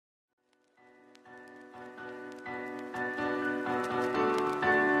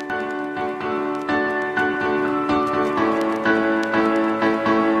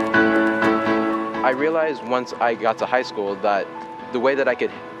I realized once I got to high school that the way that I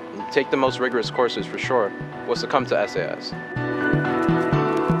could take the most rigorous courses for sure was to come to SAS.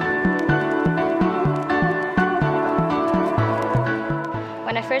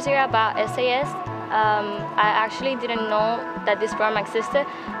 When I first heard about SAS, I actually didn't know that this program existed.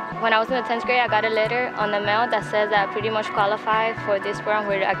 When I was in the 10th grade, I got a letter on the mail that says that I pretty much qualified for this program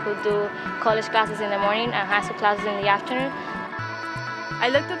where I could do college classes in the morning and high school classes in the afternoon. I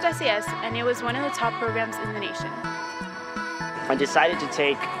looked up SAS and it was one of the top programs in the nation. I decided to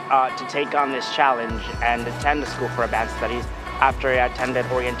take on this challenge and attend the School for Advanced Studies after I attended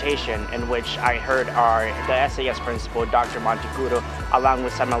orientation, in which I heard the SAS principal, Dr. Montecuro, along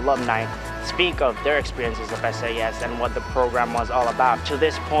with some alumni, speak of their experiences of SAS and what the program was all about. To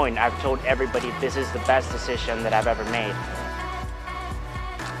this point, I've told everybody this is the best decision that I've ever made.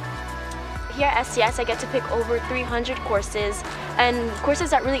 Here at SCS, I get to pick over 300 courses, and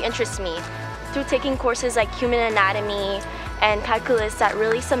courses that really interest me. Through taking courses like human anatomy and calculus that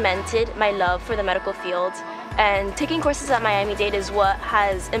really cemented my love for the medical field. And taking courses at Miami-Dade is what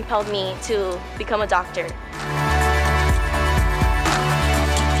has impelled me to become a doctor.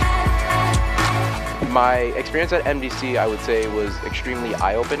 My experience at MDC, I would say, was extremely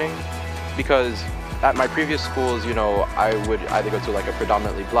eye-opening because at my previous schools, you know, I would either go to like a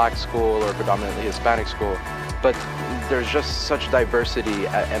predominantly black school or a predominantly Hispanic school, but there's just such diversity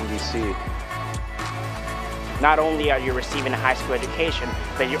at MDC. Not only are you receiving a high school education,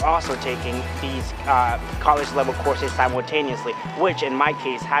 but you're also taking these college-level courses simultaneously, which in my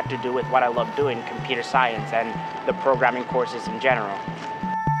case had to do with what I love doing, computer science and the programming courses in general.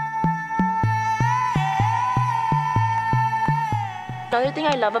 Another thing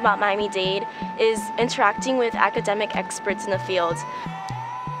I love about Miami-Dade is interacting with academic experts in the field.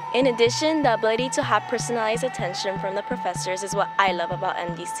 In addition, the ability to have personalized attention from the professors is what I love about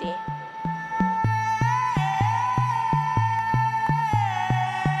MDC.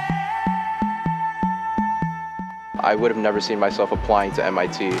 I would have never seen myself applying to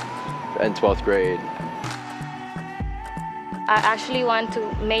MIT in 12th grade. I actually want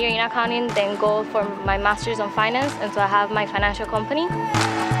to major in accounting, then go for my master's on finance, and so I have my financial company.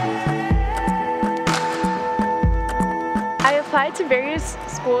 I applied to various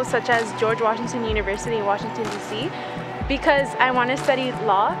schools such as George Washington University in Washington, D.C. because I want to study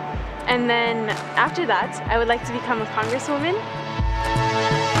law, and then after that, I would like to become a congresswoman.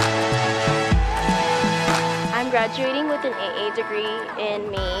 I'm graduating with an AA degree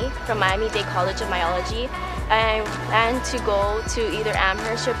in May from Miami-Dade College of Myology. I plan to go to either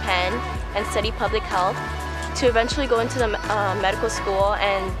Amherst or Penn and study public health to eventually go into the medical school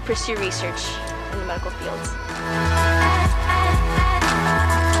and pursue research in the medical fields.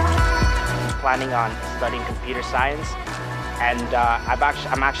 Planning on studying computer science, and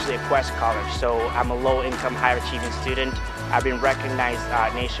I'm actually a Quest Scholar, so I'm a low-income, high-achieving student. I've been recognized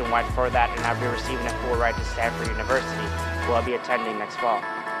nationwide for that, and I'll be receiving a full ride to Stanford University, who I'll be attending next fall.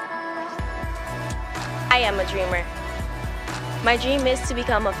 I am a dreamer. My dream is to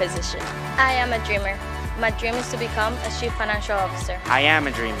become a physician. I am a dreamer. My dream is to become a chief financial officer. I am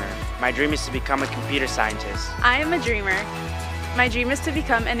a dreamer. My dream is to become a computer scientist. I am a dreamer. My dream is to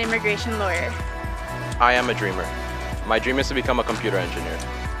become an immigration lawyer. I am a dreamer. My dream is to become a computer engineer.